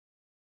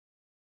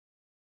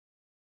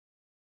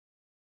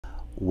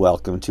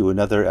Welcome to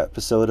another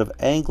episode of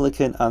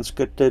Anglican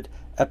Unscripted,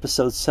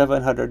 episode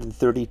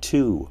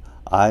 732.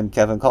 I'm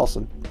Kevin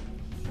Carlson.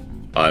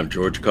 I'm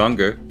George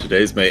Conger.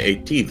 Today's May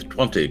 18th,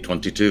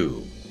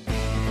 2022.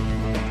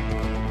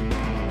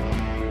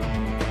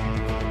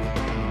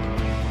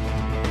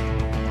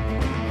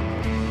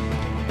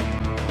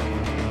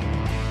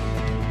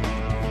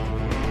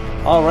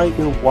 All right,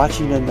 you're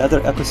watching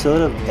another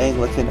episode of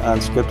Anglican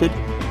Unscripted,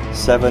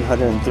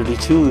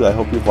 732. I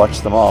hope you've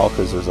watched them all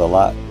because there's a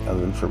lot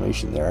of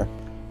information there.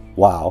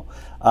 Wow.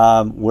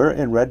 We're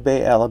in Red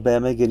Bay,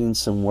 Alabama, getting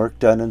some work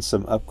done and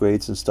some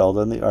upgrades installed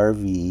on the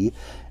RV.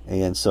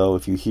 And so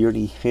if you hear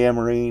any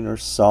hammering or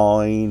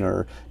sawing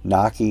or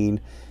knocking,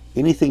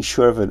 anything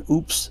short of an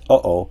oops, we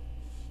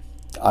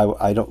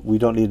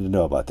don't need to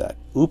know about that.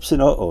 Oops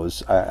and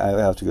uh-ohs,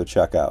 I have to go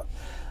check out.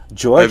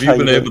 George, have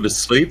you been able to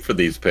sleep for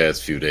these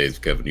past few days,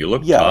 Kevin? You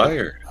look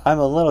tired. I'm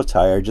a little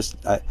tired.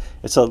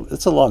 It's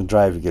a long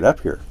drive to get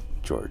up here,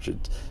 George.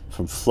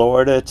 From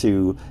Florida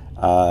to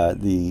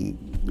the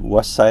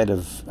west side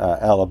of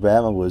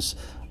Alabama was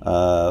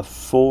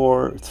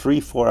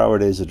 4 hour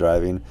days of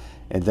driving,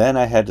 and then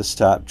I had to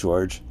stop,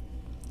 George,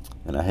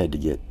 and I had to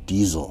get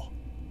diesel.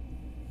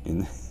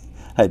 And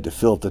I had to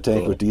fill up the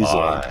tank with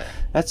diesel.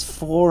 That's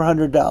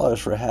 $400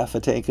 for half a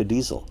tank of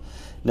diesel.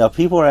 Now,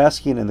 people are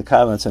asking in the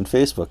comments on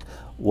Facebook,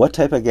 what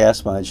type of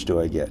gas mileage do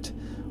I get?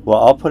 Well,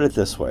 I'll put it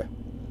this way.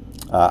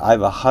 I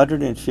have a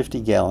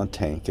 150-gallon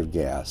tank of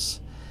gas,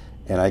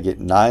 and I get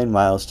 9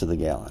 miles to the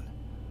gallon.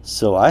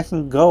 So I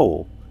can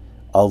go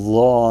a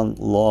long,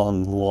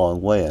 long,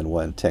 long way on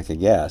one tank of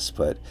gas,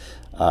 but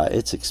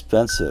it's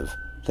expensive.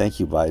 Thank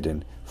you,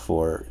 Biden,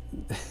 for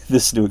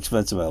this new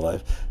expense in my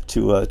life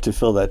to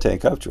fill that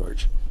tank up,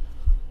 George.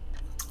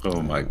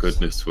 Oh, my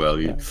goodness. Well,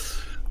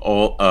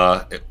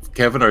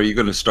 Kevin, are you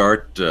going to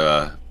start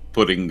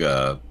putting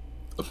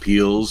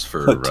appeals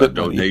for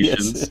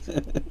donations?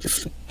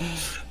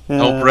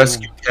 Help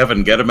rescue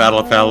Kevin. Get him out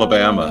of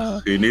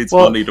Alabama. He needs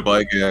money to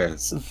buy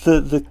gas.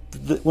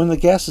 When the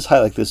gas is high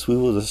like this, we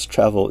will just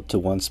travel to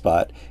one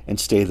spot and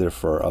stay there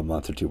for a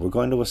month or two. We're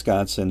going to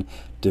Wisconsin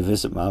to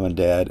visit mom and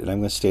dad, and I'm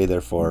going to stay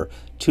there for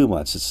 2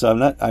 months.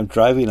 So I'm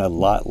driving a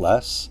lot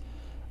less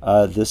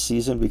this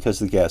season because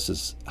the gas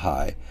is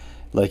high.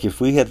 Like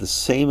if we had the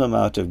same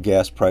amount of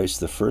gas price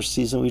the first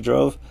season we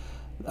drove,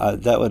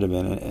 that would have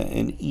been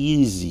an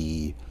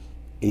easy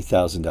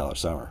 $8,000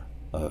 summer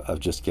of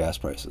just gas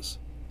prices.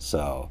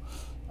 So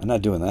I'm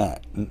not doing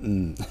that.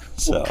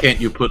 So well, can't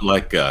you put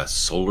like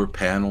solar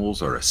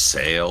panels or a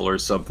sail or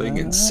something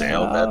and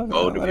sail that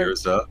boat of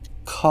yours up?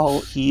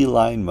 Call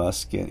Elon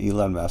Musk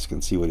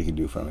and see what he can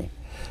do for me.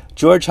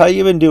 George, how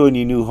you been doing,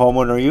 you new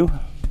homeowner, you?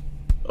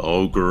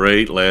 Oh,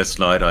 great. Last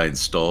night I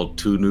installed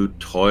 2 new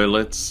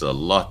toilets.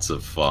 Lots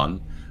of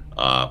fun.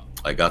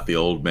 I got the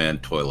old man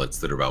toilets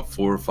that are about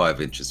 4 or 5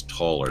 inches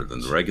taller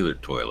than the regular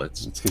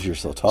toilets. It's because you're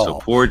so tall. So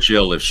poor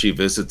Jill, if she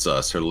visits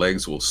us, her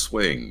legs will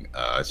swing.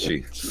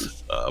 She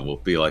will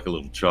be like a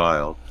little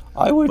child.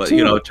 I would but, too.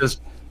 You know, just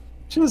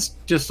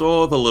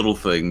all the little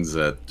things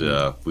that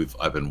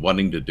I've been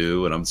wanting to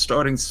do, and I'm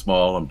starting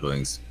small. I'm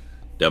doing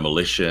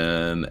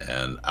demolition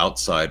and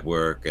outside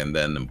work, and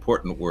then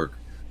important work.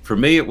 For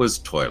me, it was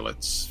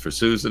toilets. For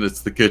Susan,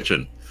 it's the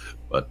kitchen.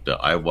 But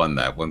I won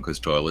that one because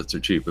toilets are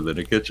cheaper than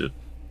a kitchen.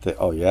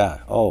 Oh, yeah.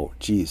 Oh,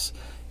 geez.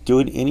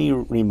 Doing any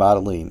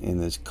remodeling in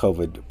this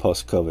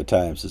post-COVID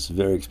times is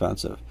very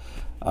expensive.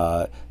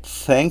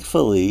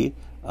 Thankfully,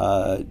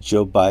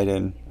 Joe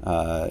Biden,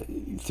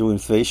 through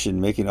inflation,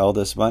 making all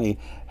this money,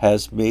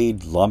 has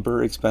made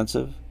lumber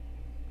expensive,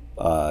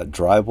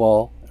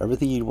 drywall,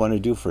 everything you'd want to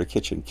do for a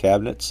kitchen.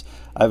 Cabinets.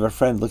 I have a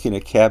friend looking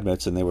at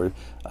cabinets, and they were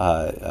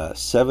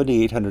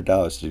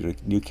 $7,800 to do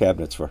new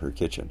cabinets for her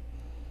kitchen.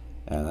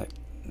 And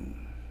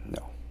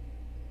no.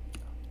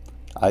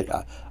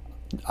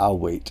 I'll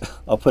wait.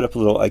 I'll put up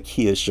little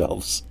IKEA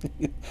shelves.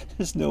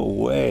 There's no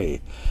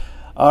way.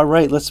 All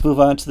right, let's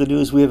move on to the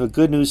news. We have a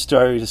good news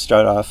story to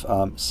start off.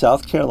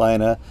 South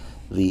Carolina,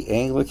 the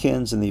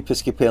Anglicans and the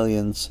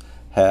Episcopalians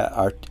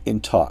are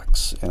in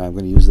talks, and I'm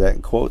going to use that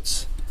in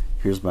quotes.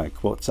 Here's my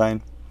quote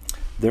sign.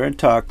 They're in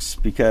talks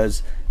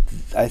because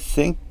I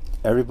think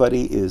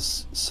everybody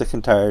is sick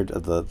and tired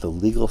of the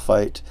legal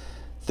fight.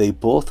 They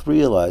both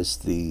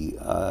realized the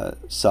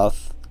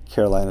South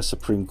Carolina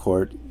Supreme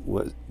Court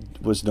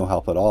was no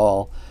help at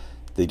all.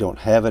 They don't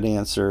have an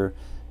answer.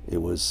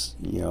 It was,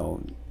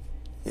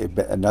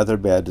 another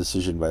bad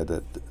decision by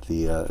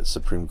the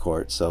Supreme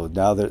Court. So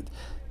now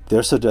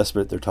they're so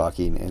desperate they're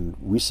talking, and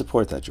we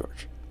support that,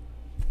 George.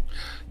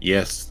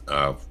 Yes.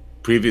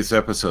 Previous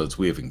episodes,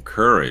 we have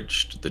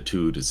encouraged the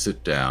two to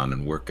sit down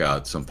and work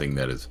out something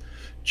that is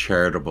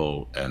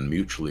charitable and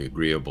mutually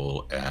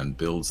agreeable and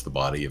builds the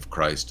body of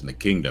Christ in the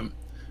kingdom,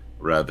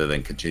 rather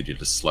than continue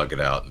to slug it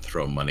out and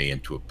throw money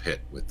into a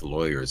pit with the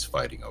lawyers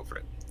fighting over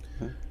it.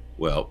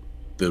 Well,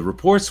 the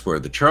reports were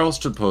the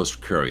Charleston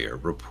Post-Courier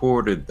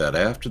reported that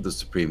after the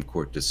Supreme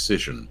Court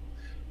decision,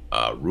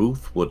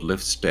 Ruth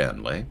Woodliff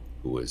Stanley,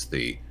 who is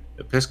the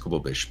Episcopal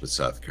Bishop of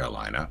South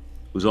Carolina,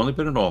 who's only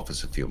been in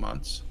office a few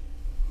months,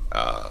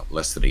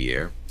 less than a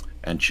year,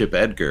 and Chip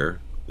Edgar,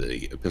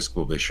 the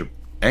Episcopal bishop,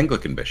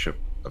 Anglican bishop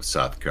of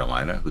South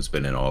Carolina, who's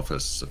been in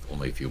office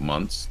only a few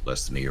months,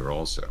 less than a year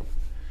also.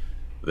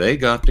 They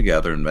got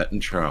together and met in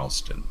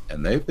Charleston,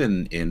 and they've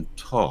been in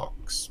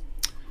talks.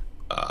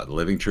 The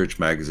Living Church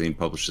magazine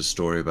published a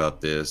story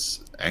about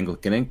this.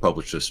 Anglican Ink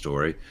published a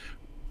story.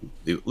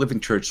 The Living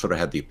Church sort of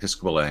had the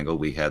Episcopal angle.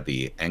 We had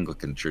the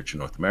Anglican Church in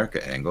North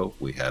America angle.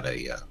 We had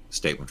a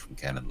statement from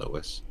Canon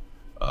Lewis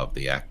of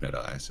the Acton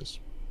Diocese.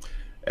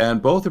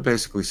 And both are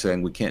basically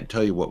saying we can't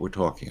tell you what we're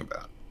talking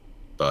about,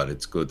 but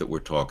it's good that we're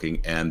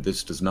talking. And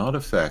this does not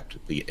affect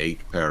the 8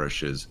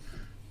 parishes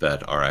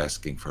that are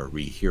asking for a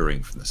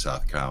rehearing from the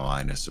South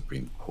Carolina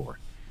Supreme Court.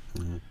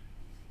 Mm-hmm.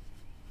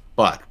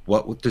 But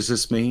what does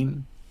this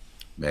mean?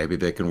 Maybe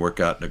they can work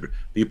out.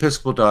 The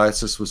Episcopal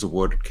Diocese was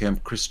awarded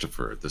Camp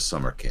Christopher, the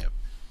summer camp.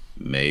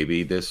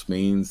 Maybe this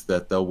means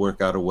that they'll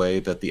work out a way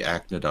that the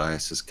Acton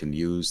Diocese can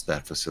use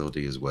that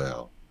facility as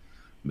well.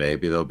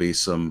 Maybe there'll be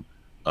some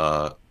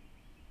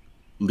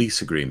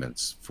lease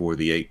agreements for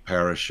the 8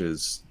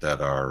 parishes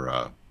that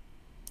are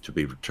to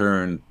be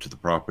returned to the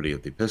property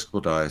of the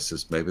Episcopal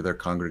Diocese. Maybe their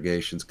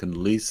congregations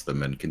can lease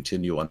them and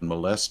continue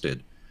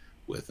unmolested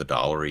with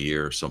 $1 a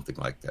year or something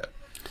like that.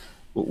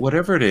 But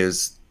whatever it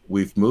is,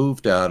 we've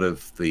moved out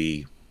of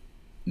the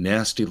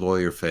nasty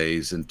lawyer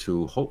phase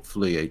into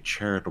hopefully a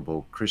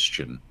charitable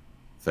Christian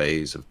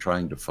phase of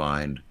trying to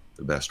find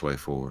the best way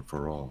forward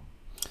for all.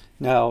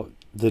 Now,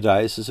 the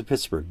Diocese of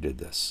Pittsburgh did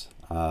this.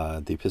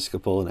 The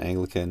Episcopal and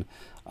Anglican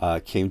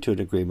came to an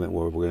agreement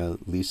where we're going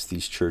to lease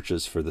these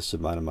churches for this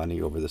amount of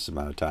money over this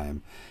amount of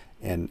time.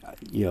 And,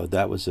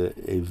 that was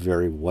a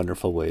very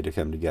wonderful way to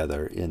come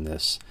together in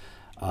this,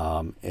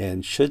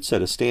 and should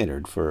set a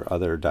standard for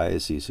other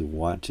dioceses who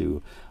want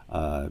to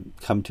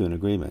come to an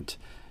agreement.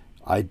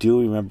 I do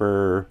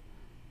remember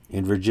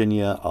in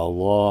Virginia a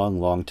long,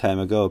 long time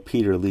ago,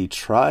 Peter Lee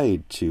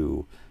tried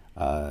to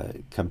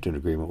come to an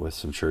agreement with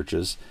some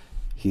churches.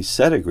 He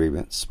said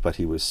agreements, but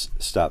he was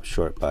stopped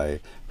short by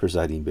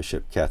presiding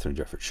Bishop Catherine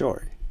Jefferts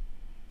Schori.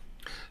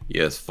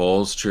 Yes,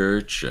 Falls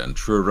Church and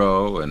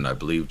Truro, and I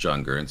believe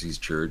John Guernsey's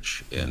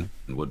church in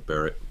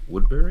Woodbury,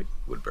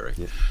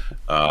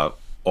 yeah.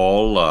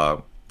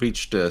 All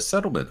reached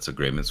settlements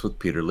agreements with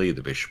Peter Lee,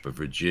 the Bishop of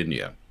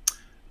Virginia.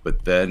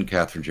 But then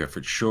Catherine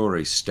Jefferts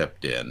Schori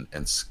stepped in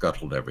and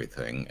scuttled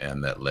everything,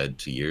 and that led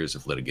to years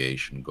of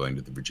litigation going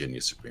to the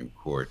Virginia Supreme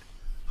Court,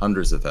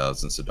 hundreds of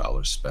thousands of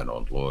dollars spent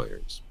on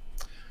lawyers.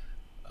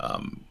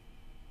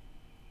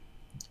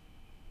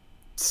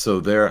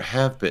 So there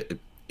have been,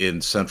 in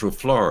Central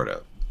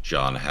Florida,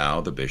 John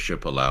Howe, the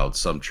bishop, allowed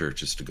some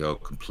churches to go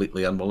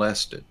completely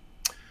unmolested.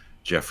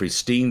 Jeffrey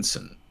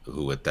Steenson,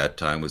 who at that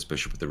time was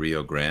bishop of the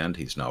Rio Grande,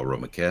 he's now a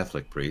Roman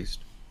Catholic priest,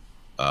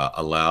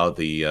 allowed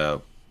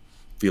the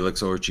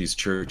Felix Ortiz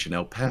Church in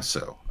El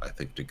Paso, I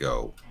think, to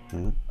go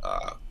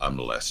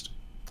unmolested.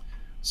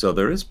 So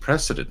there is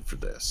precedent for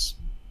this,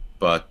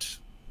 but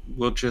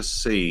we'll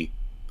just see.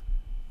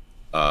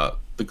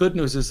 The good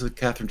news is that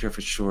Catherine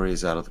Jefferts Schori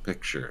is out of the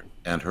picture,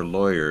 and her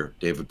lawyer,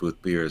 David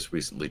Booth Beers,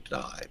 recently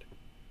died.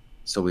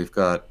 So we've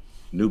got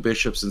new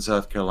bishops in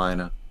South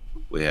Carolina.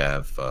 We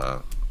have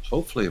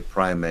hopefully a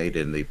primate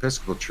in the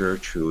Episcopal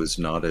Church who is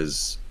not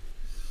as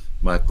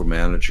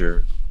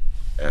micromanager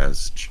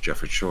as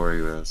Jefferts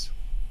Schori is.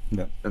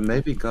 Yep. And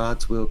maybe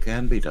God's will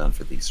can be done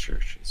for these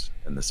churches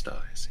in this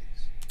diocese.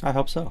 I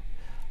hope so.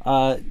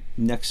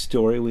 Next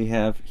story we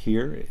have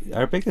here,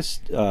 our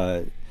biggest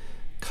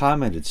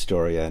commented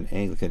story on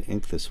Anglican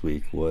Ink this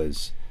week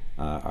was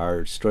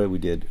our story we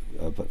did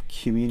about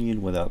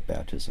communion without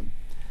baptism.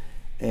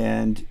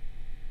 And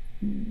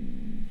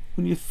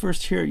when you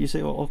first hear it, you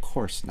say, well, of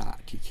course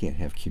not. You can't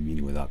have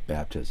communion without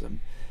baptism.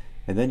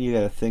 And then you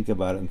got to think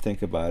about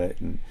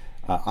it. And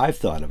I've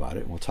thought about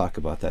it, and we'll talk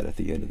about that at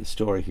the end of the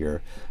story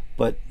here.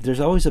 But there's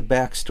always a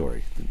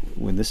backstory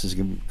when this is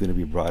going to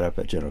be brought up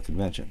at General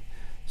Convention.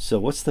 So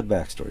what's the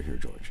backstory here,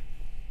 George?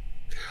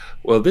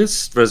 Well,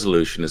 this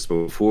resolution is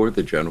before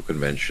the General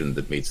Convention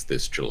that meets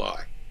this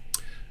July.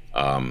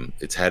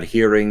 It's had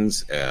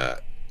hearings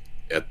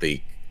at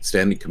the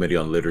Standing Committee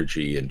on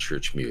Liturgy and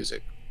Church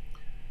Music.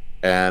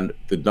 And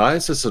the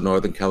Diocese of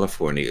Northern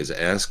California is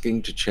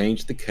asking to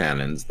change the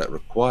canons that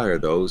require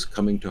those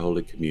coming to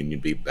Holy Communion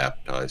be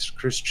baptized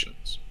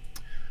Christians.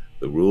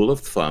 The rule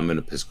of thumb in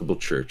Episcopal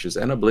churches,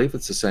 and I believe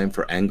it's the same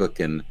for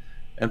Anglican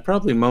and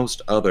probably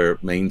most other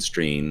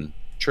mainstream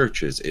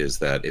churches, is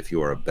that if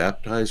you are a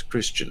baptized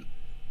Christian,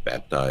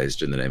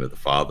 baptized in the name of the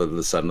Father,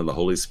 the Son, and the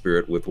Holy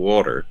Spirit with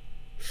water,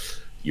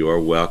 you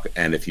are welcome.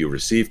 And if you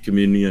receive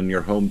communion in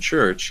your home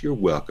church, you're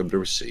welcome to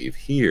receive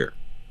here.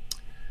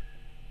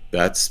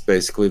 That's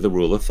basically the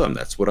rule of thumb.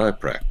 That's what I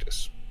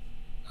practice.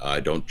 I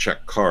don't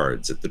check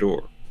cards at the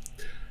door.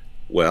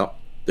 Well,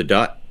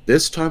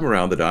 this time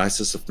around, the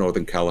Diocese of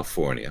Northern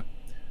California,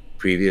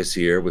 previous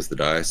year was the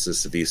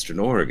Diocese of Eastern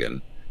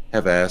Oregon,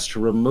 have asked to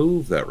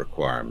remove that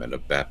requirement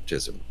of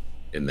baptism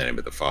in the name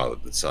of the Father,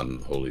 the Son, and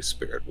the Holy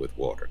Spirit with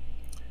water.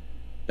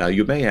 Now,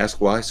 you may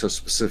ask, why so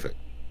specific?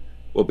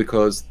 Well,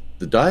 because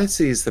The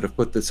dioceses that have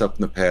put this up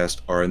in the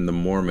past are in the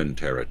Mormon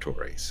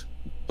territories,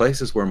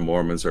 places where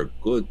Mormons are a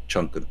good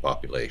chunk of the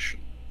population.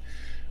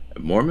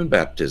 Mormon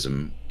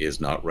baptism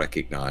is not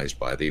recognized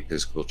by the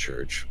Episcopal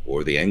Church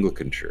or the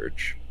Anglican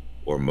Church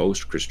or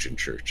most Christian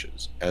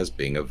churches as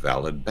being a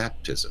valid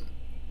baptism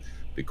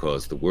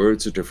because the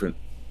words are different.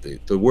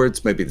 The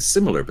words may be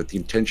similar, but the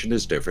intention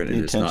is different, The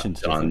and it's not intention's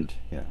done, different.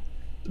 Yeah.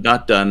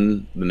 not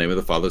done in the name of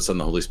the Father, Son,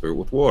 and the Holy Spirit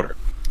with water.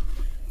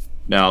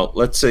 Now,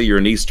 let's say you're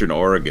in Eastern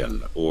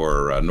Oregon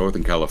or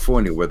Northern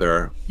California,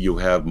 where you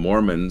have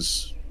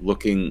Mormons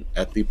looking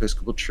at the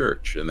Episcopal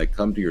Church, and they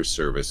come to your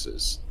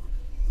services,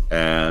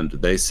 and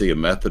they see a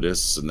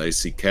Methodist and they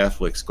see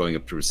Catholics going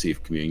up to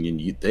receive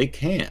communion. They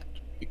can't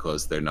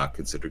because they're not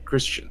considered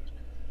Christians.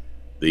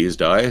 These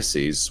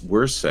dioceses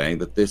were saying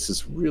that this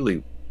is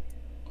really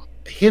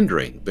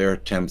hindering their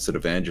attempts at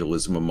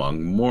evangelism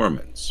among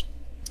Mormons.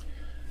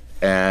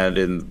 And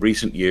in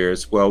recent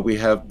years, well, we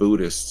have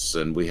Buddhists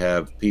and we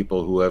have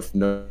people who have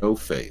no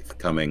faith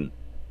coming,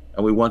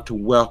 and we want to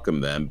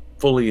welcome them,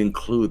 fully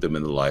include them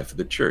in the life of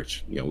the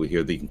church. You know, we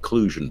hear the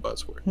inclusion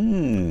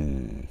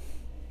buzzword.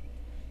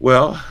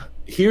 Well,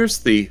 here's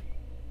the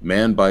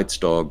man bites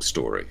dog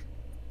story,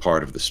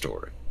 part of the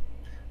story.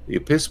 The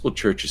Episcopal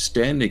Church's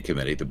standing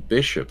committee, the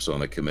bishops on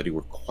the committee,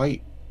 were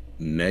quite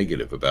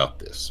negative about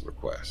this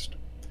request,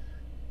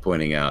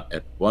 pointing out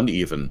at one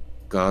even,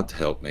 God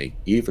help me,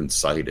 even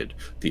cited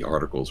the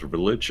Articles of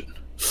Religion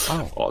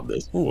on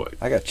this point.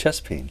 I got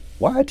chest pain.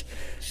 What?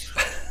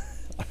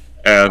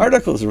 And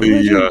Articles of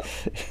Religion?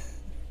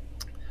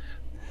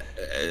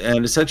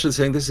 And essentially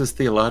saying this is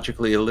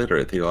theologically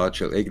illiterate,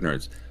 theological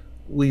ignorance.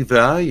 We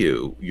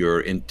value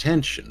your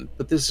intention,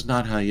 but this is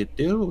not how you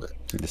do it.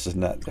 This is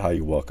not how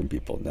you welcome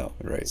people. No,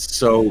 right.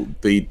 So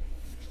the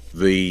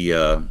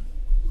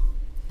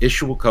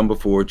issue will come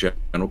before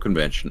General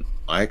Convention.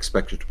 I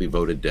expect it to be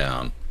voted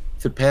down.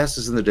 If it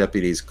passes in the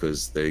deputies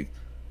because they,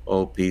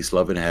 oh, peace,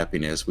 love, and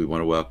happiness, we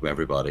want to welcome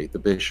everybody, the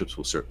bishops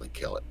will certainly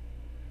kill it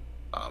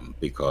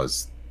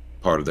because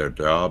part of their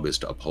job is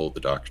to uphold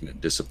the doctrine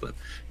and discipline.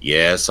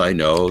 Yes, I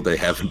know they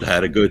haven't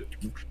had a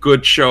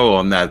good show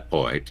on that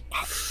point.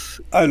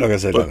 I'm not going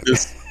to say but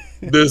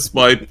this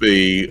might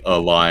be a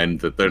line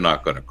that they're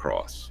not going to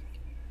cross.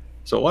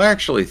 So I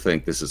actually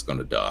think this is going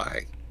to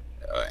die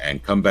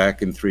and come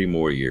back in 3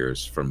 more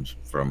years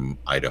from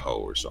Idaho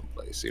or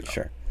someplace, you know,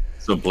 sure,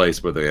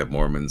 someplace where they have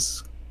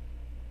Mormons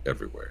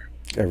everywhere.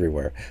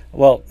 Everywhere.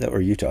 Well,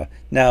 or Utah.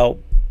 Now,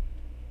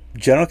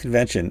 General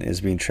Convention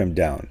is being trimmed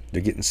down.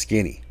 They're getting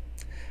skinny.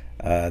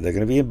 They're going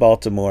to be in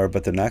Baltimore,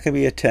 but they're not going to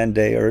be a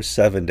 10-day or a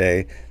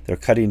 7-day. They're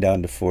cutting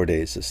down to 4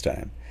 days this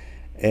time.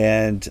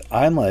 And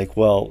I'm like,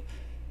 well,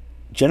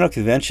 General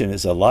Convention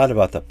is a lot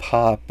about the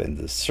pop and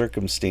the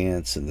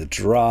circumstance and the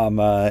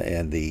drama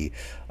and the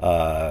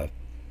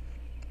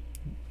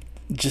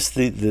just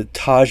the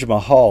Taj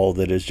Mahal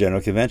that is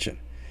General Convention.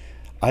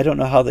 I don't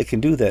know how they can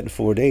do that in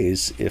 4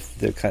 days if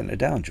they're cutting it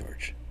down,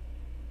 George.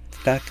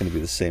 It's not going to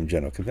be the same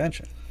General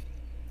Convention.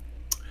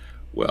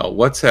 Well,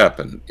 what's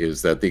happened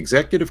is that the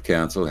Executive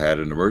Council had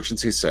an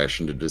emergency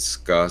session to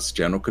discuss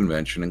General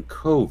Convention and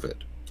COVID.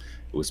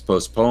 It was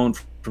postponed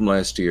from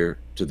last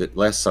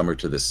summer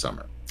to this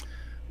summer.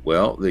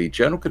 Well, the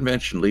General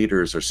Convention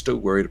leaders are still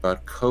worried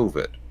about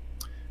COVID,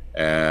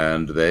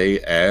 and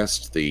they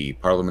asked the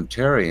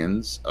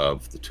parliamentarians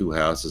of the 2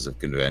 houses of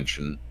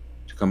convention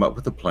to come up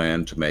with a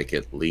plan to make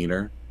it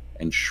leaner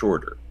and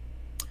shorter.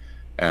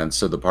 And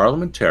so the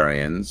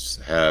parliamentarians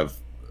have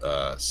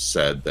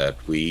said that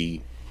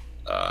we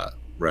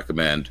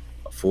recommend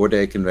a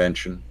 4-day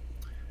convention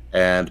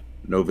and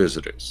no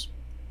visitors,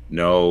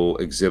 no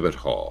exhibit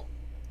hall,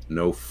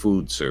 no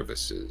food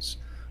services,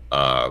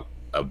 a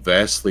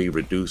vastly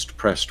reduced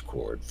press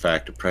corps, in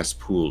fact, a press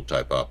pool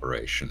type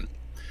operation.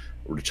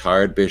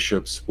 Retired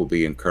bishops will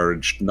be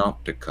encouraged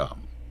not to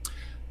come,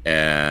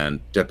 and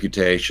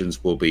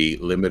deputations will be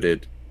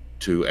limited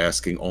to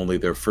asking only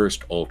their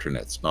first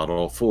alternates, not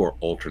all 4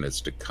 alternates,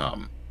 to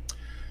come.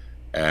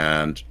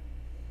 And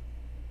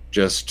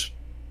just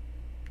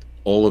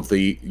all of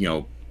the,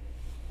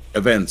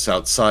 events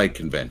outside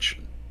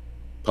convention,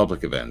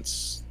 public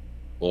events,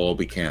 all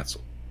be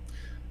canceled.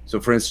 So,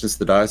 for instance,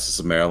 the Diocese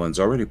of Maryland's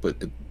already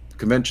the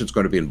convention's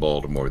going to be in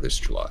Baltimore this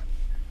July.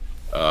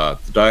 The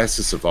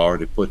Diocese have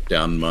already put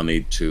down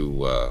money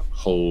to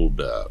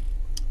hold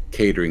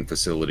catering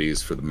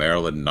facilities for the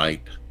Maryland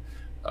Night.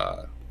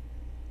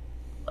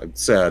 I'm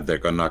sad they're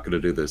not going to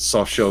do the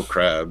soft shell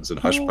crabs and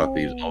hush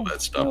puppies and all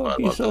that stuff. That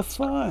would be so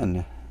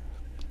fun.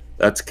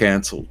 That's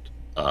canceled.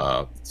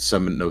 No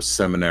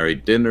seminary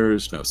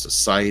dinners, no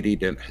society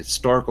dinner,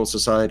 historical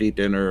society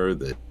dinner,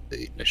 the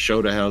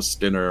Nashotah House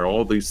dinner,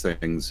 all these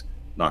things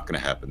not going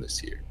to happen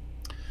this year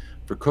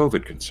for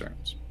COVID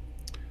concerns.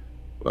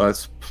 Well,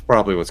 that's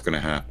probably what's going to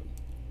happen.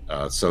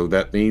 So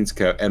that means,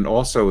 and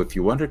also if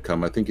you want to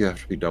come, I think you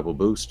have to be double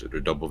boosted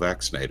or double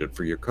vaccinated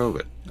for your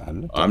COVID.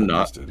 I'm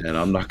not, and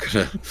I'm not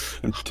going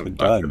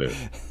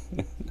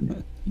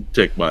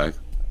to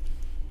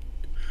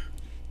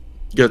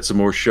get some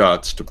more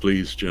shots to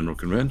please General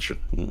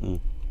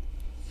Convention.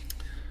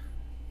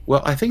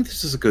 Well, I think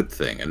this is a good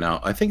thing. And now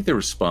I think they're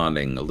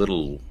responding a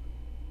little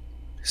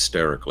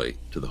hysterically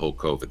to the whole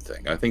COVID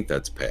thing. I think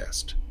that's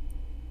passed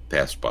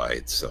by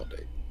its sell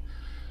date.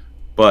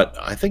 But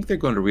I think they're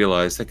going to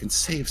realize they can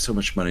save so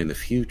much money in the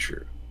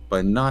future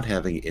by not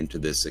having into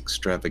this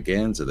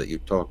extravaganza that you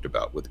talked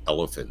about with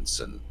elephants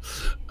and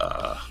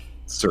uh,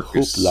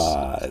 circus,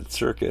 Hoopla,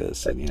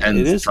 circus, and yeah,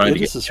 tens trying it to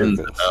get is a tens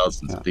of circus.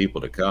 thousands Yeah. of people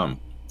to come.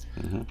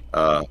 Hmm.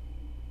 Uh,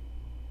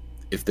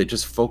 if they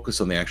just focus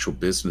on the actual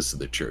business of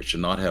the church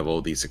and not have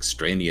all these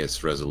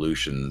extraneous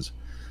resolutions,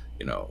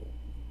 you know,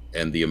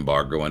 end the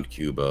embargo on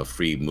Cuba,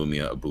 free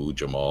Mumia Abu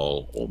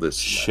Jamal, all this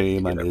and that. I Shame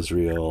forget on everything.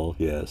 Israel.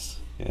 Yes.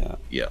 Yeah.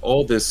 Yeah,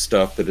 all this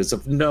stuff that is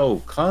of no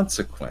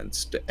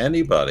consequence to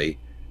anybody,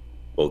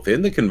 both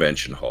in the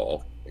convention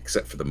hall,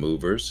 except for the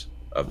movers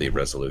of the Hmm.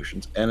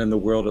 resolutions, and in the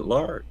world at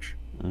large.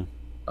 Mm.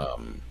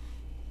 Um,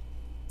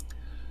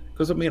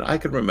 Because I mean, I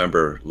can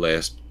remember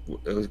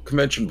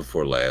convention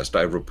before last,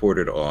 I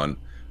reported on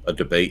a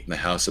debate in the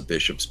House of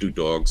Bishops: Do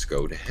dogs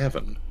go to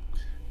heaven?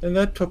 And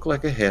that took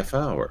like a half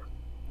hour.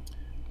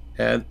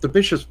 And the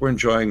bishops were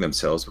enjoying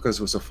themselves because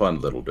it was a fun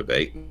little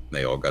debate. And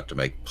they all got to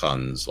make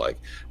puns like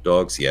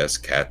dogs, yes,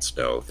 cats,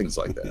 no, things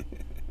like that.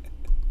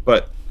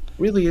 But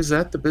really, is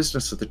that the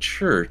business of the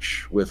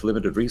church with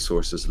limited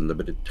resources and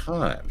limited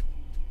time?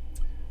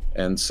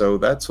 And so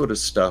that sort of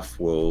stuff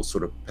will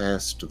sort of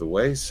pass to the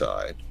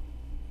wayside.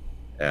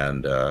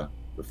 And the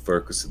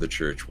focus of the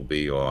church will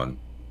be on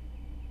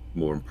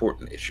more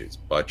important issues,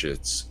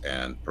 budgets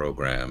and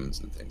programs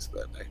and things of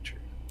that nature.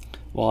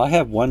 Well, I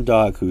have one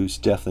dog who's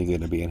definitely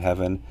going to be in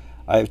heaven.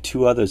 I have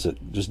two others that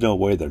there's no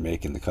way they're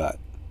making the cut.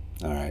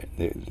 All right,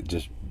 they're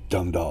just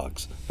dumb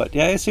dogs. But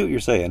yeah, I see what you're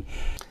saying.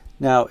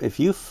 Now, if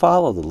you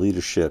follow the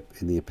leadership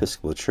in the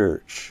Episcopal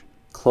Church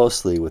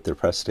closely with their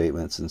press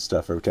statements and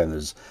stuff, every time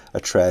there's a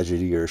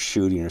tragedy or a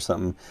shooting or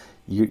something,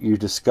 you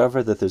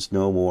discover that there's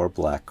no more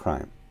black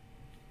crime.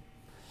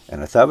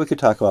 And I thought we could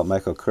talk about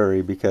Michael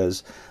Curry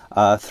because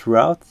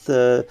throughout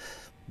the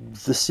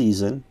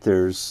season,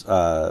 there's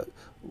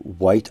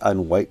white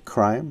on white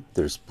crime,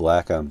 there's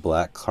black on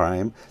black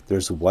crime,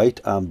 there's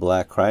white on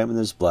black crime, and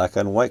there's black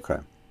on white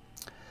crime.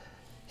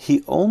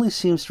 He only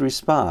seems to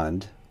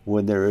respond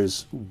when there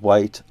is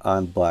white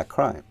on black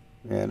crime.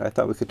 And I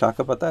thought we could talk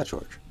about that,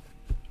 George.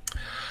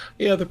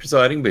 Yeah, the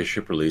presiding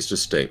bishop released a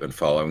statement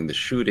following the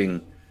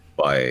shooting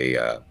by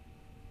a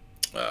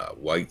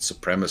white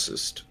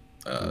supremacist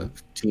Mm-hmm.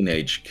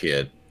 teenage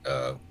kid,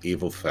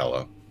 evil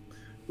fella,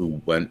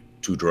 who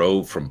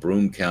drove from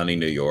Broome County,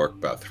 New York,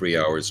 about 3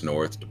 hours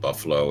north to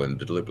Buffalo, and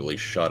deliberately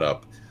shot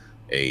up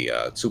a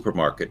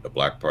supermarket in a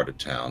black part of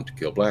town to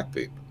kill black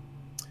people.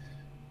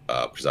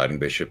 Presiding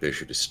bishop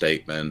issued a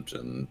statement,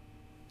 and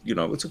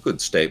it's a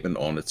good statement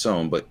on its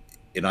own, but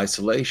in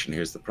isolation,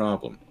 here's the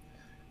problem: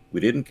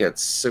 we didn't get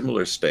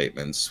similar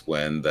statements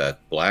when that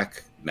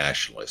black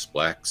nationalist,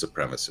 black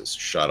supremacist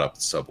shot up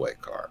the subway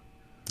car,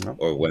 No.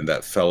 or when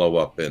that fellow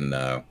up in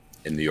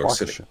New York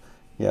City, Waukesha.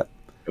 Yep.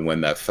 and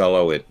when that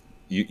fellow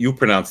you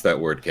pronounce that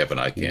word, Kevin,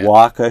 I can't.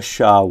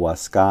 Waukesha,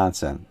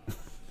 Wisconsin.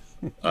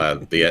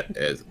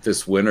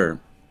 This winter,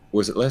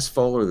 was it last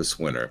fall or this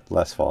winter?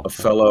 Last fall. A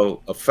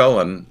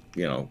felon,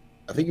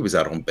 I think he was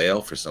out on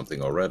bail for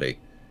something already,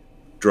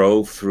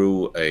 drove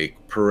through a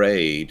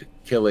parade,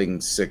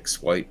 killing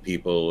 6 white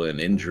people and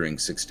injuring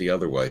 60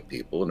 other white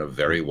people in a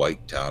very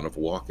white town of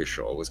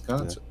Waukesha,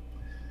 Wisconsin.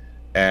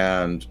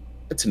 Yeah. And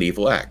it's an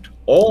evil act.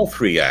 All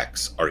 3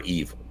 acts are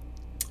evil.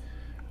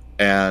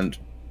 And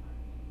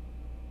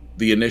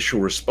the initial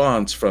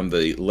response from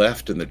the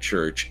left in the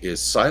church is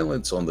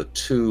silence on the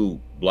 2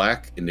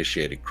 black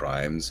initiated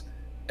crimes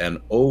and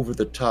over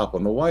the top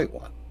on the white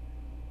one.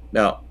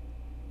 Now,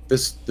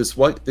 this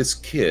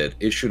kid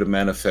issued a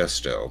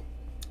manifesto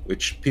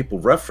which people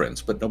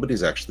reference, but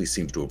nobody's actually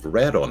seems to have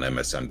read on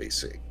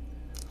MSNBC.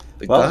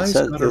 The guy's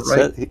got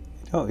it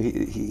right.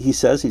 He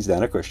says he's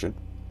not a Christian.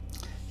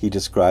 He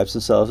describes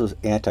himself as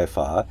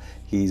Antifa.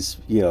 He's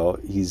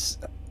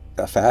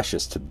a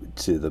fascist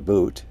to the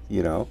boot.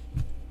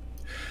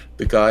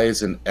 The guy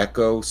is an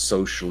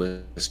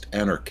eco-socialist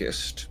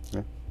anarchist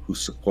who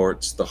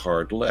supports the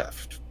hard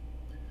left.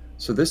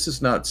 So this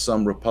is not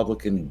some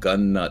Republican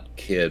gun nut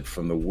kid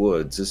from the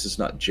woods. This is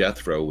not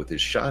Jethro with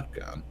his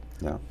shotgun.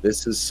 No.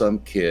 This is some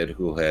kid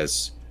who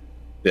has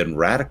been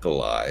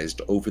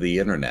radicalized over the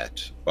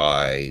internet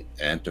by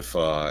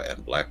Antifa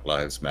and Black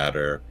Lives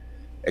Matter,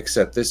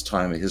 except this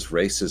time his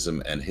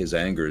racism and his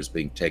anger is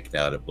being taken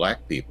out at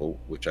black people,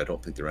 which I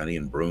don't think there are any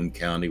in Broome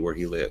County where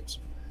he lives.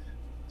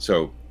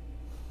 So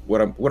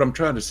what I'm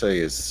trying to say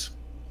is,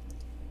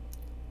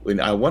 when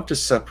I want to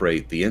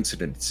separate the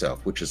incident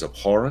itself, which is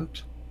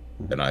abhorrent,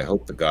 and I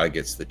hope the guy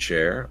gets the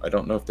chair. I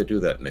don't know if they do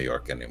that in New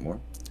York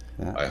anymore.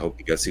 Yeah. I hope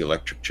he gets the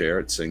electric chair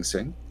at Sing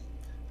Sing.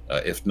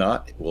 If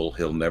not,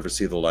 he'll never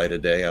see the light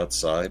of day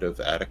outside of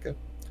Attica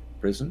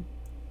prison.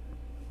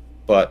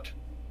 But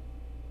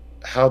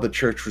how the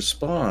church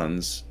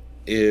responds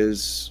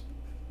is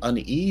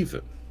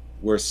uneven,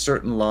 where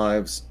certain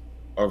lives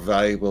are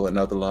valuable and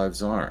other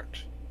lives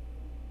aren't.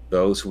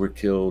 those who were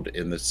killed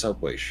in the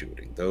subway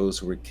shooting, those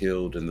who were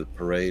killed in the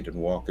parade in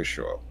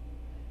Waukesha,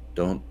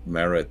 don't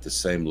merit the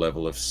same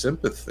level of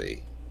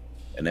sympathy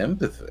and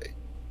empathy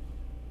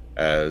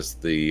as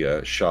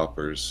the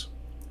shoppers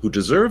who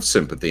deserve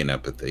sympathy and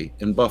empathy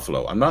in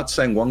Buffalo. I'm not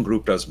saying one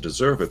group doesn't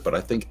deserve it, but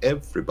I think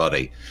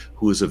everybody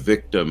who is a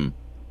victim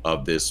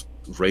of this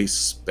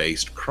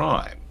race-based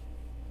crime,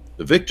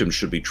 the victims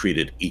should be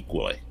treated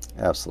equally.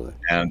 Absolutely.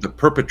 And the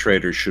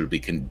perpetrators should be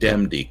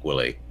condemned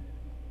equally.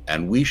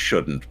 And we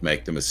shouldn't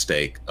make the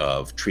mistake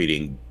of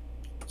treating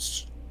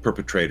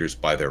perpetrators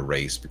by their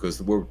race,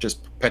 because we're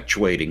just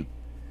perpetuating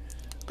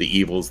the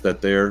evils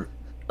that they're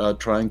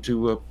trying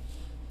to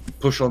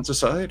push on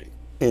society.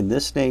 In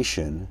this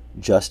nation,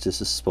 justice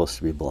is supposed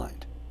to be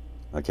blind.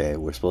 Okay,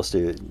 we're supposed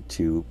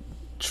to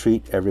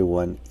treat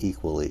everyone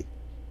equally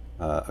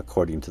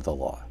according to the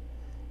law.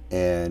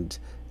 And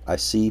I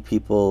see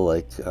people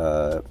like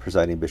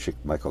Presiding Bishop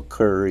Michael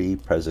Curry,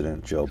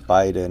 President Joe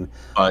Biden,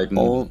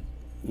 Biden,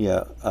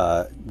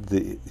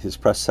 his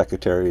press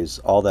secretaries,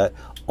 all that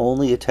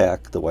only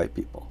attack the white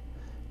people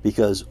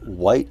because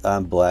white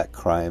on black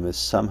crime is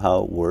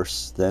somehow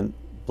worse than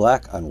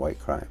black on white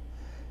crime.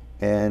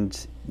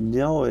 And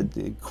no,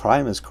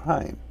 crime is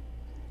crime.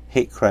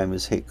 Hate crime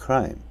is hate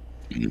crime.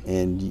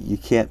 And you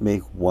can't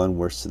make one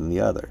worse than the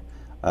other.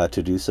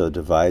 To do so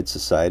divides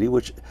society,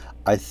 which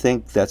I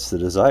think that's the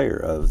desire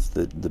of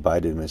the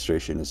Biden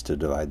administration, is to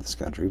divide this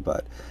country.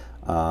 But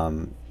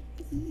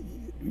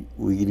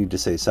we need to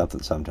say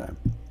something sometime.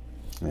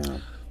 Yeah.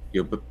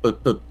 Yeah, but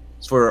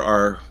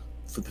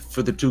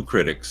for the two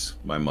critics,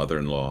 my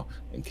mother-in-law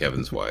and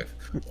Kevin's wife,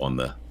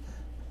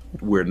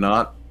 we're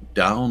not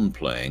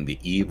downplaying the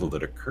evil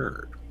that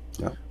occurred.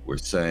 Yeah. We're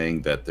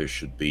saying that there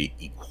should be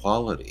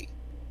equality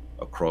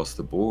across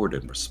the board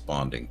in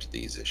responding to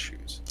these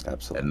issues.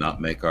 Absolutely. And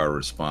not make our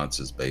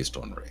responses based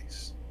on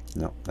race.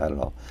 No, not at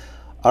all.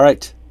 All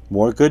right,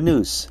 more good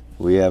news.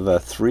 We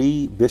have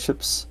 3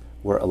 bishops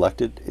were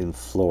elected in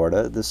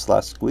Florida this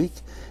last week,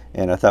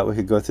 and I thought we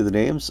could go through the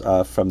names.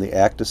 From the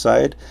ACTA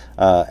side,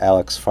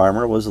 Alex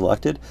Farmer was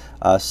elected,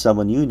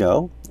 someone you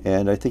know,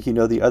 and I think you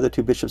know the other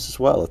 2 bishops as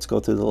well. Let's go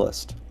through the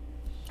list.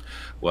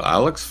 Well,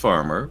 Alex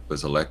Farmer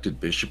was elected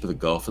Bishop of the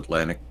Gulf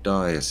Atlantic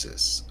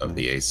Diocese of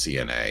the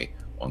ACNA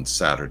on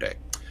Saturday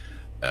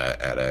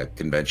at a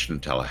convention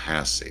in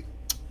Tallahassee.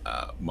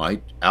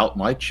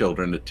 My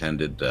children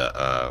attended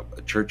a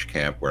church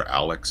camp where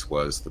Alex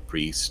was the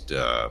priest,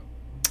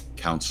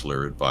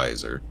 counselor,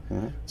 advisor.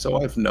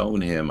 So I've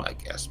known him, I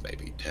guess,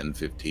 maybe 10,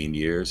 15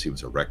 years. He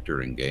was a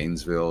rector in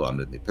Gainesville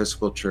under the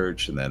Episcopal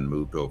Church and then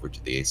moved over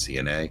to the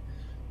ACNA.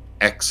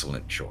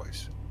 Excellent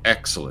choice.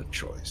 Excellent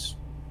choice.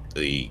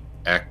 The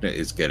ACNA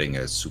is getting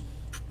a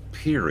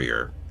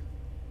superior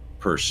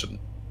person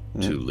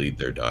to lead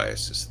their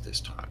diocese at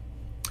this time.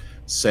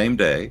 Same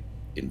day,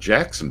 in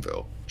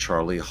Jacksonville,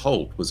 Charlie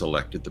Holt was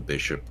elected the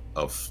bishop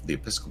of the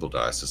Episcopal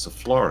Diocese of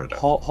Florida.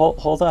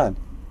 Hold on.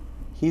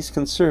 He's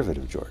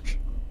conservative, George.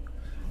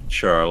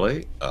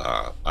 Charlie,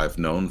 I've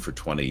known for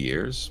 20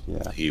 years.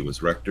 Yeah. He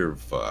was rector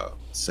of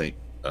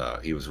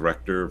he was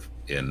rector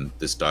in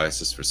this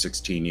diocese for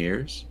 16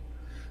 years.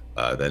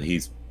 Then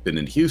he's been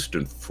in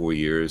Houston for 4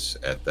 years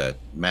at that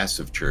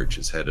massive church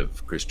as head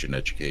of Christian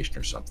education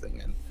or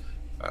something, and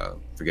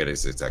forget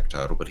his exact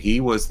title, but he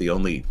was the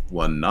only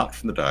one not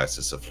from the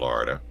Diocese of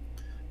Florida,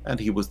 and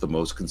he was the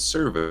most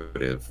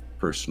conservative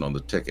person on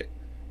the ticket.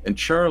 And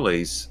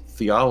Charlie's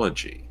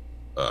theology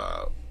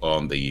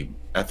on the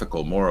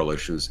ethical, moral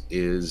issues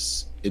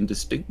is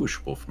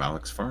indistinguishable from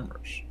Alex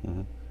Farmer's.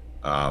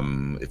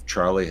 If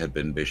Charlie had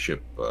been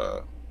bishop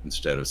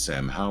instead of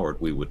Sam Howard,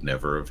 we would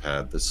never have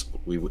had this.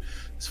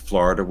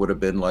 Florida would have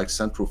been like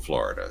Central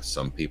Florida,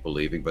 some people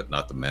leaving, but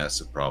not the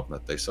massive problem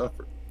that they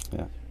suffered.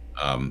 Yeah.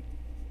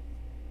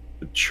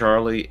 But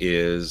Charlie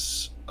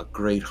is a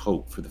great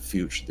hope for the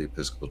future of the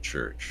Episcopal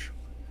Church.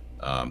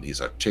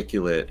 He's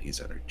articulate, he's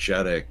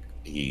energetic,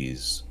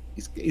 he's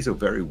a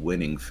very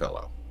winning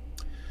fellow.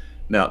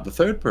 Now, the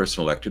third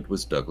person elected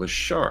was Douglas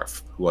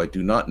Scharf, who I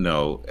do not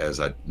know as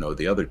I know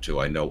the other 2.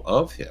 I know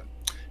of him.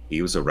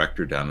 He was a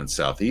rector down in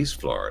Southeast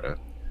Florida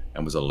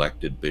and was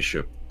elected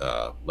bishop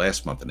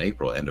last month in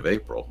April, end of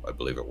April, I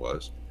believe it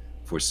was,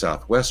 for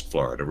Southwest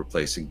Florida,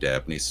 replacing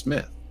Dabney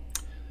Smith.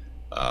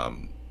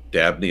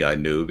 Dabney I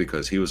knew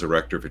because he was a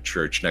rector of a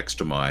church next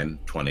to mine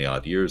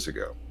 20-odd years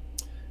ago.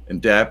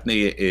 And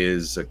Dabney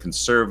is a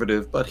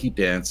conservative, but he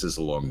dances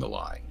along the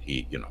line.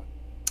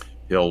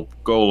 He'll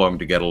go along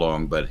to get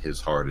along, but his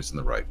heart is in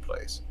the right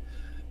place.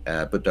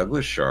 But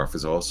Douglas Scharf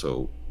is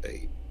also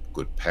a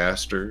good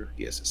pastor.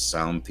 He has a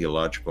sound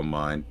theological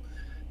mind.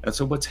 And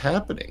so what's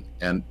happening?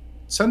 And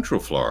Central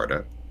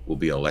Florida will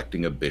be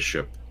electing a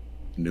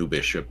new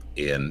bishop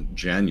in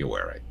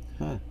January.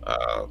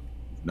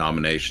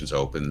 Nominations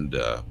opened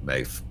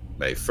May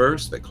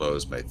 1st. They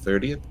closed May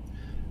 30th.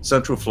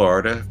 Central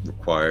Florida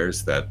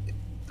requires that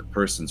the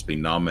persons be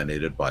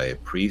nominated by a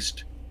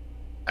priest,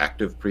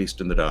 active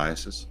priest in the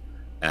diocese,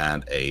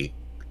 and a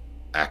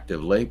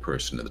active lay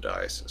person in the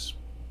diocese.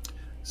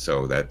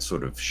 So that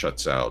sort of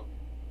shuts out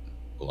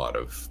a lot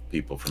of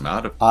people from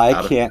out of I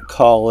out of can't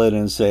call in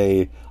and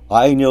say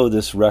I know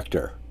this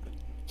rector.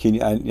 Can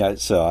you? Yeah,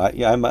 so I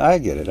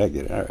get it. I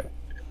get it. All right.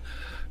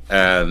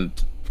 And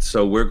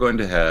so we're going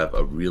to have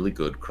a really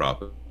good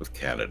crop of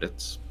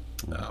candidates.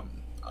 Mm-hmm.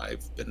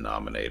 I've been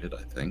nominated,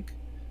 I think.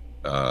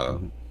 Uh,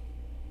 Mm-hmm.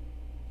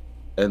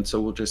 and so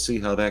we'll just see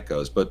how that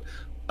goes. But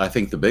I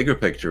think the bigger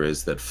picture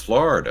is that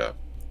Florida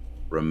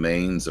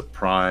remains a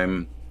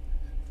prime.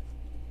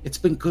 It's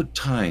been good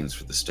times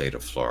for the state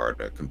of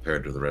Florida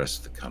compared to the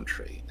rest of the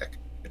country.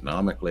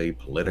 Economically,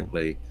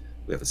 politically,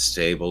 we have a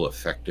stable,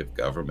 effective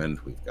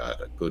government. We've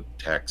got a good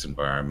tax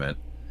environment.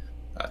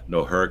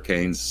 No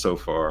hurricanes so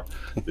far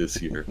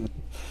this year.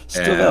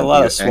 Still got a And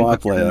lot of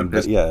swampland,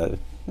 but yeah.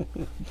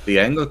 the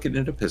Anglican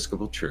and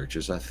Episcopal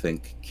churches, I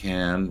think,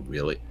 can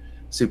really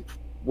see.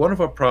 One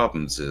of our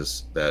problems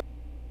is that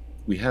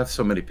we have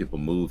so many people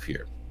move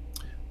here.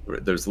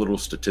 There's a little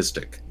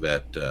statistic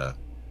that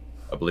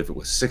I believe it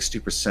was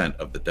 60%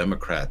 of the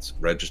Democrats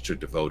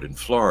registered to vote in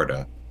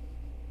Florida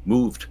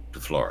moved to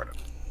Florida.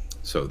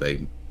 So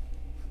they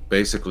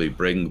basically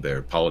bring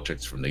their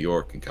politics from New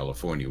York and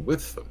California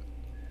with them.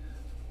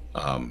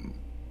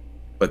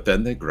 But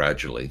then they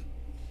gradually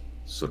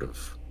sort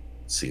of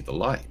see the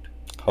light,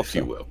 Hope if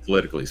you so. will,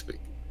 politically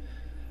speaking.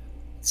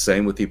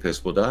 Same with the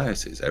Episcopal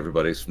Diocese.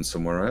 Everybody's from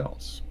somewhere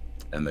else.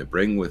 And they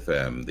bring with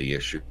them the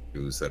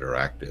issues that are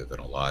active and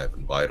alive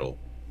and vital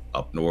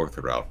up north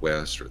or out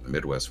west or in the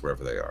Midwest,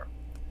 wherever they are.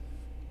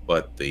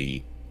 But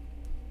the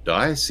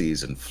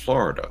diocese in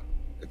Florida,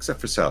 except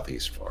for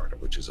Southeast Florida,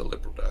 which is a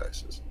liberal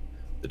diocese,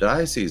 the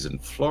diocese in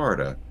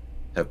Florida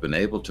have been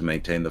able to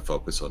maintain the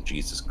focus on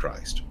Jesus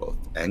Christ, both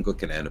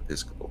Anglican and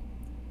Episcopal.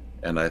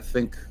 And I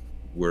think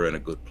we're in a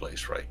good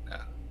place right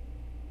now.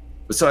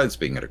 Besides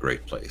being in a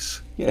great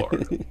place, Yeah.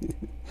 Florida.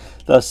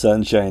 The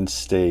Sunshine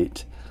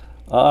State.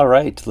 All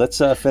right, let's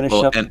finish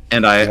Well, up.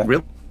 and I Yeah.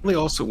 really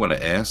also want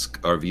to ask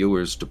our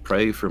viewers to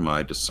pray for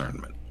my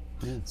discernment.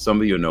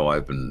 Some of you know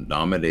I've been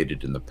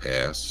nominated in the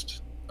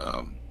past.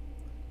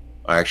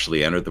 I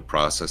actually entered the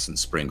process in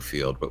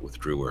Springfield, but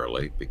withdrew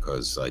early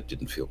because I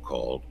didn't feel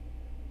called.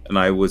 And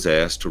I was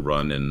asked to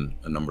run in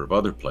a number of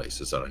other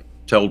places. And I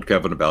told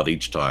Kevin about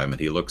each time, and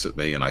he looks at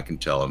me, and I can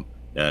tell him,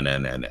 and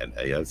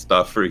yeah, it's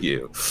not for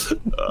you.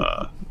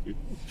 Uh,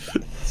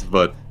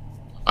 but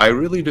I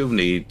really do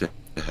need to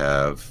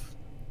have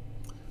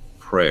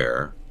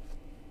prayer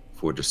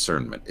for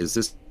discernment. Is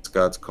this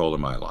God's call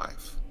in my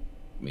life?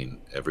 I mean,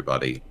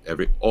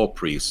 all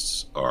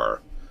priests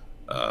are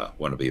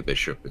want to be a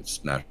bishop.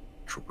 It's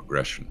natural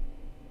progression,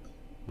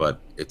 but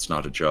it's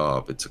not a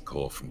job. It's a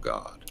call from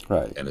God.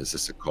 Right. And is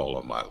this a call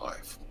on my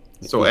life?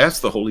 So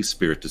ask the Holy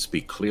Spirit to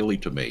speak clearly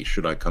to me.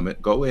 Should I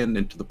go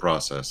into the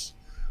process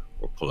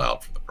or pull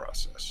out from the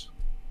process?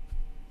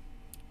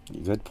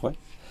 Good point.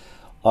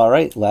 All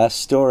right, last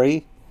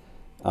story.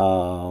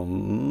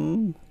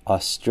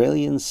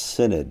 Australian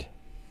Synod.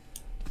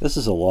 This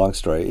is a long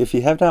story. If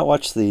you have not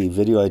watched the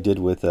video I did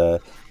with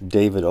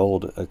David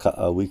Old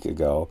a week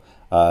ago,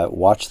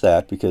 watch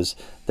that, because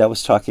that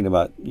was talking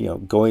about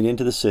going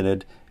into the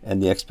synod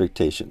and the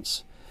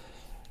expectations.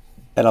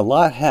 And a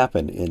lot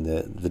happened in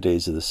the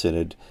days of the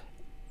synod.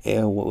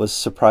 And what was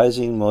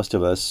surprising most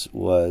of us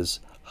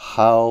was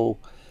how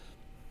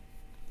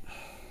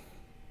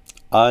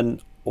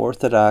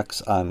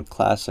unorthodox,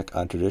 unclassic,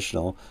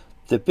 untraditional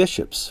the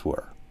bishops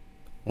were.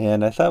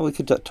 And I thought we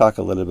could talk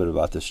a little bit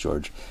about this,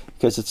 George,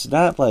 because it's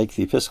not like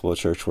the Episcopal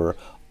Church where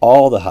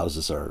all the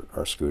houses are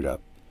screwed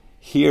up.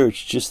 Here,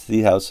 it's just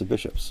the House of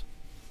Bishops.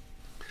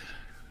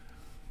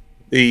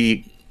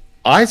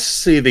 I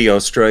see the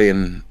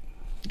Australian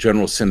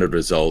General Synod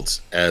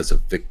results as a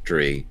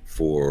victory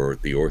for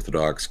the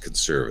Orthodox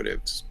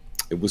conservatives.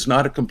 It was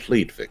not a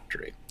complete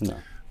victory, No.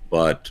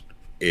 but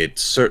it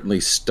certainly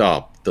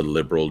stopped the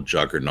liberal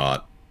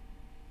juggernaut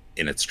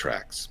in its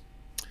tracks.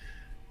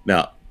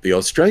 Now, the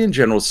Australian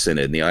General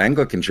Synod, the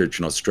Anglican Church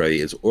in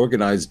Australia, is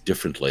organized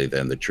differently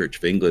than the Church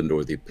of England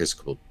or the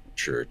Episcopal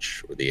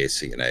Church or the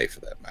ACNA, for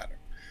that matter.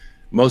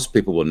 Most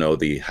people will know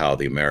how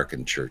the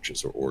American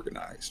churches are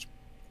organized.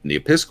 In the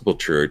Episcopal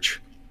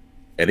Church,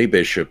 any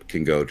bishop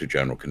can go to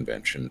General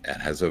Convention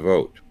and has a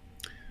vote.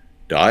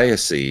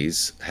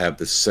 Dioceses have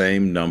the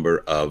same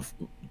number of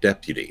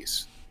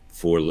deputies,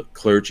 4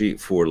 clergy,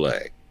 4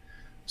 lay.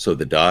 So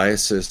the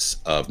Diocese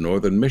of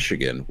Northern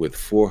Michigan, with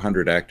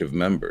 400 active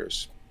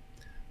members,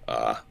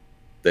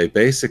 they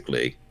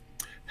basically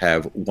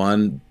have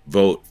 1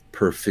 vote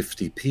per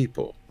 50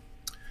 people,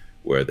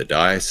 where the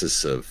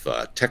Diocese of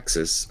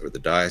Texas or the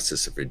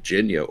Diocese of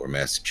Virginia or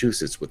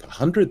Massachusetts with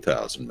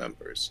 100,000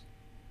 members,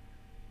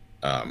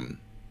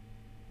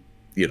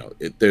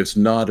 there's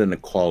not an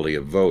equality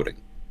of voting.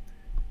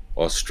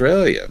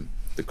 Australia,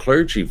 the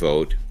clergy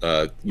vote,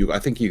 I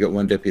think you get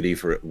 1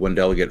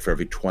 delegate for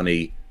every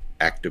 20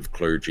 active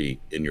clergy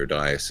in your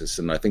diocese,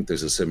 and I think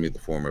there's a similar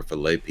formula for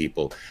lay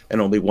people, and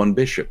only 1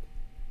 bishop.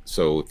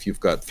 So if you've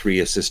got 3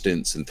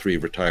 assistants and 3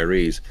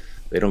 retirees,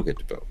 they don't get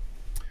to vote.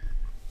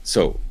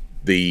 So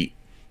the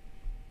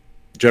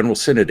General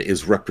Synod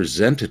is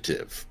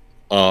representative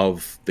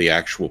of the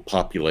actual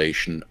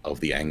population of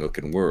the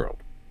Anglican world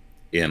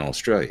in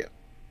Australia.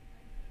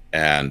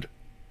 And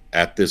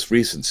at this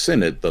recent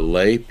synod, the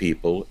lay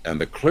people and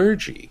the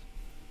clergy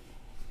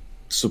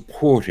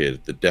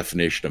supported the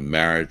definition of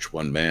marriage,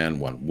 one man,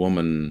 one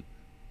woman,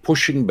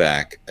 pushing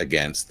back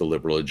against the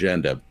liberal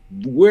agenda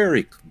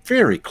very,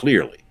 very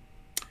clearly.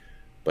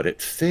 But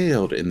it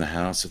failed in the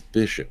House of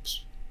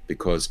Bishops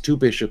because 2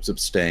 bishops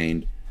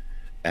abstained,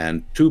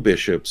 and 2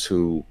 bishops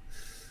who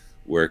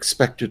were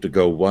expected to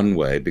go one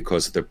way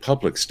because of their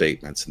public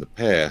statements in the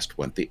past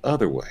went the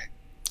other way.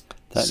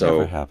 That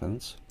never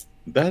happens.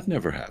 That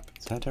never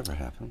happens. That never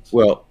happens.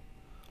 Well,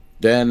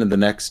 then in the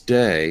next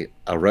day,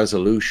 a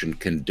resolution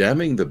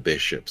condemning the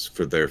bishops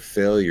for their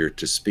failure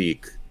to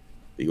speak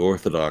the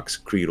Orthodox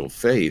creedal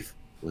faith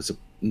was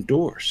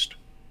endorsed.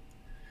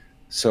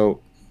 So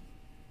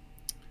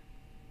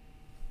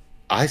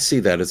I see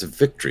that as a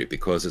victory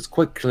because it's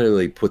quite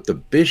clearly put the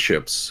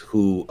bishops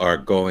who are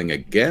going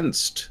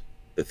against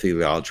the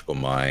theological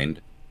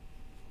mind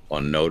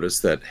on notice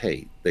that,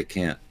 hey, they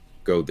can't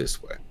go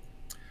this way.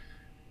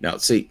 Now,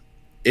 see,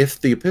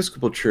 if the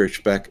Episcopal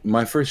Church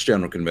my first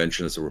General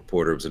Convention as a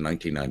reporter was in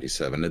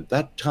 1997. At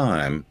that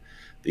time,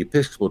 the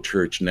Episcopal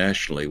Church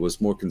nationally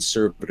was more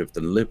conservative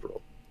than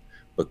liberal.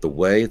 But the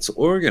way it's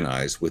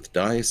organized with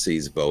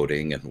diocese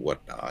voting and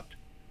whatnot,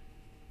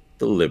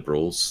 the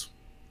liberals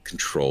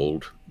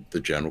controlled the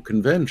General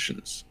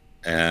Conventions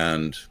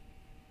and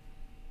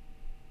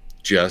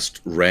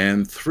just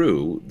ran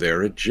through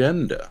their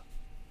agenda.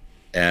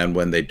 And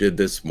when they did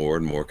this, more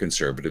and more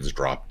conservatives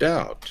dropped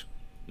out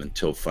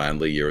until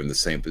finally we're in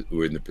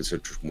the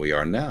position we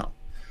are now.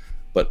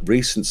 But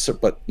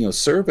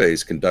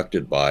surveys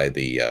conducted by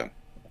the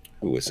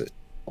who is it?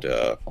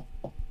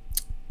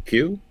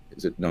 Pew?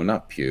 Is it? No,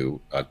 not Pew.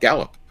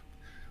 Gallup.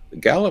 The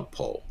Gallup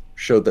poll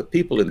showed that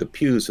people in the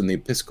pews in the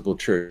Episcopal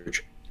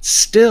Church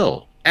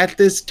still, at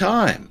this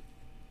time,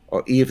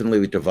 are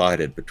evenly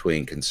divided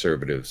between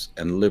conservatives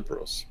and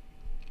liberals.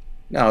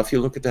 Now, if you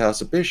look at the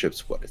House of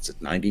Bishops, what is it,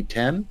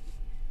 90-10?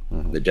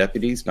 The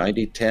deputies,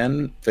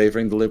 90-10,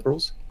 favoring the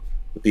liberals?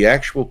 But the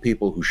actual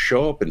people who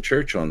show up in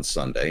church on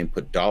Sunday and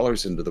put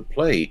dollars into the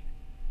plate,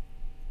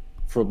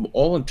 from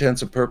all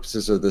intents and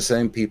purposes, are the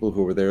same people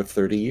who were there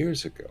 30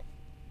 years ago.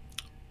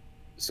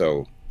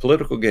 So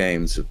political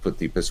games have put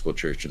the Episcopal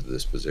Church into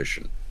this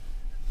position.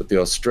 But the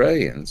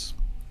Australians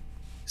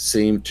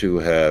seem to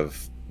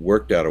have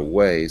worked out a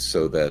way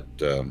so that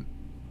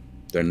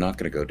they're not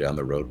going to go down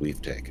the road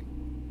we've taken.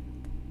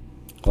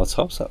 Let's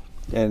hope so.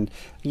 And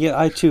yeah,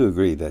 I too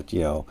agree that,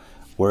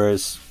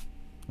 whereas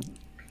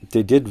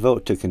they did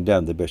vote to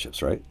condemn the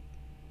bishops, right?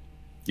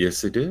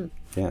 Yes, they did.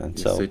 Yeah, and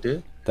yes, so they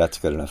did. That's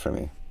good enough for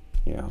me.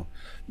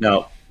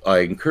 Now, I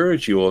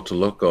encourage you all to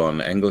look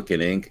on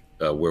Anglican Inc.,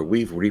 where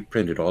we've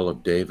reprinted all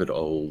of David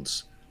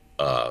Old's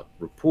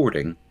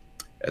reporting,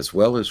 as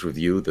well as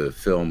review the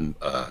film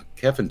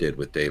Kevin did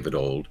with David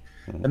Old,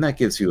 and that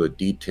gives you a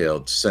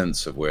detailed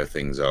sense of where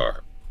things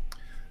are.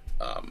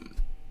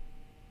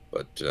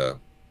 But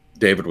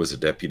David was a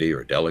deputy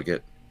or a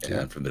delegate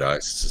from the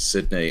Diocese of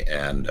Sydney,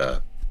 and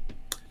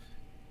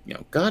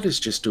God is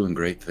just doing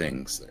great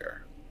things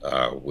there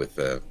with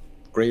a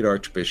great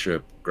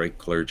archbishop, great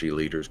clergy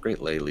leaders,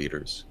 great lay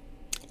leaders.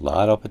 A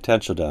lot of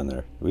potential down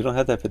there. We don't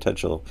have that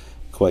potential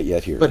quite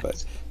yet here.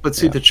 But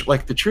see,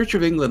 like the Church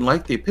of England,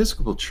 like the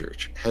Episcopal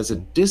Church, has a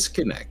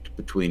disconnect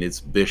between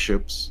its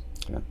bishops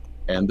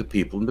and the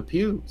people in the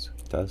pews.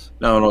 It does.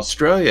 Now, in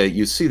Australia,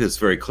 you see this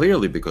very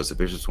clearly because the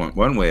bishops went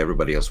one way,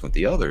 everybody else went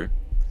the other.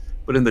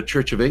 But in the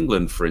Church of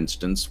England, for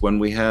instance, when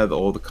we had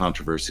all the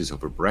controversies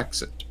over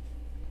Brexit,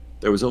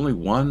 there was only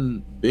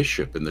one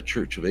bishop in the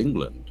Church of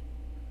England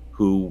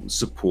who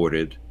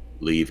supported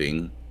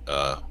leaving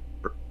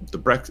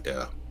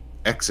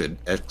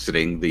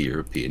exiting the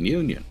European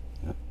Union.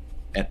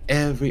 And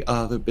every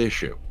other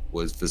bishop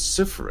was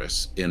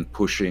vociferous in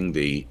pushing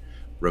the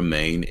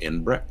Remain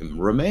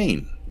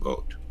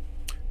vote.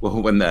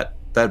 Well, when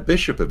that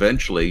bishop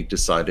eventually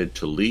decided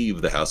to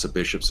leave the House of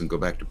Bishops and go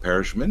back to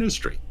parish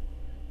ministry,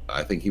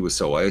 I think he was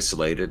so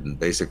isolated and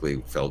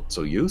basically felt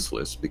so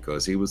useless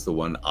because he was the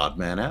one odd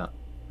man out.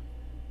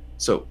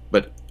 So,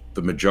 but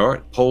the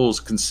majority polls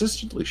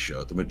consistently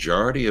show the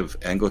majority of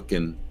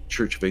Anglican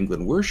Church of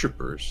England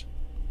worshippers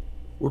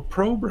were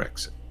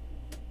pro-Brexit,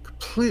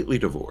 completely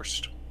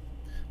divorced.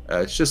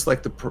 It's just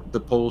like the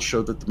polls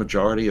show that the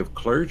majority of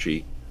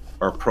clergy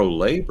are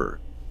pro-Labour,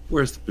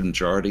 whereas the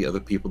majority of the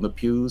people in the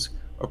pews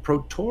are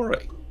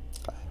pro-Tory.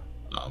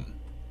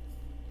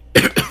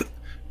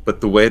 But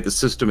the way the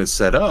system is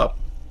set up,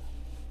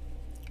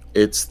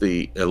 it's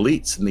the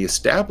elites and the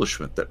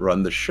establishment that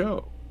run the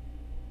show.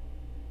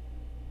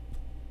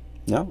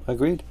 No,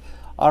 agreed.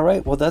 All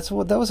right, well, that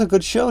was a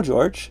good show,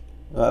 George.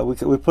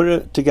 We put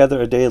it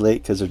together a day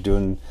late because they're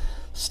doing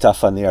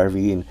stuff on the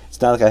RV, and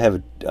it's not like I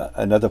have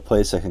another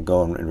place I can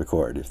go and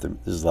record if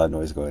there's a lot of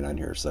noise going on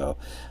here. So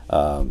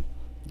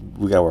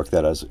we got to work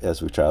that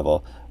as we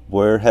travel.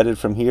 We're headed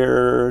from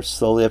here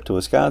slowly up to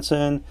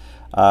Wisconsin.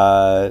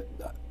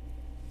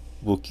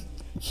 We'll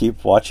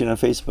keep watching on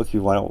Facebook if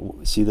you want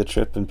to see the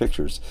trip and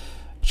pictures.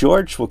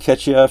 George, we'll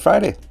catch you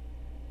Friday.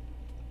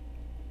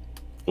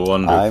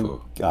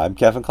 Wonderful. I'm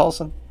Kevin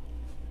Carlson.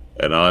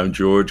 And I'm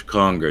George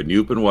Conger, and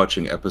you've been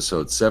watching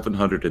episode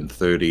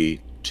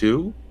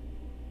 732?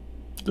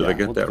 Did I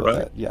get that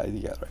right? Yeah,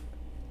 you got it right.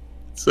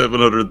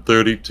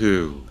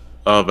 732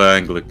 of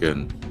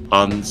Anglican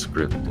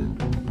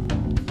Unscripted.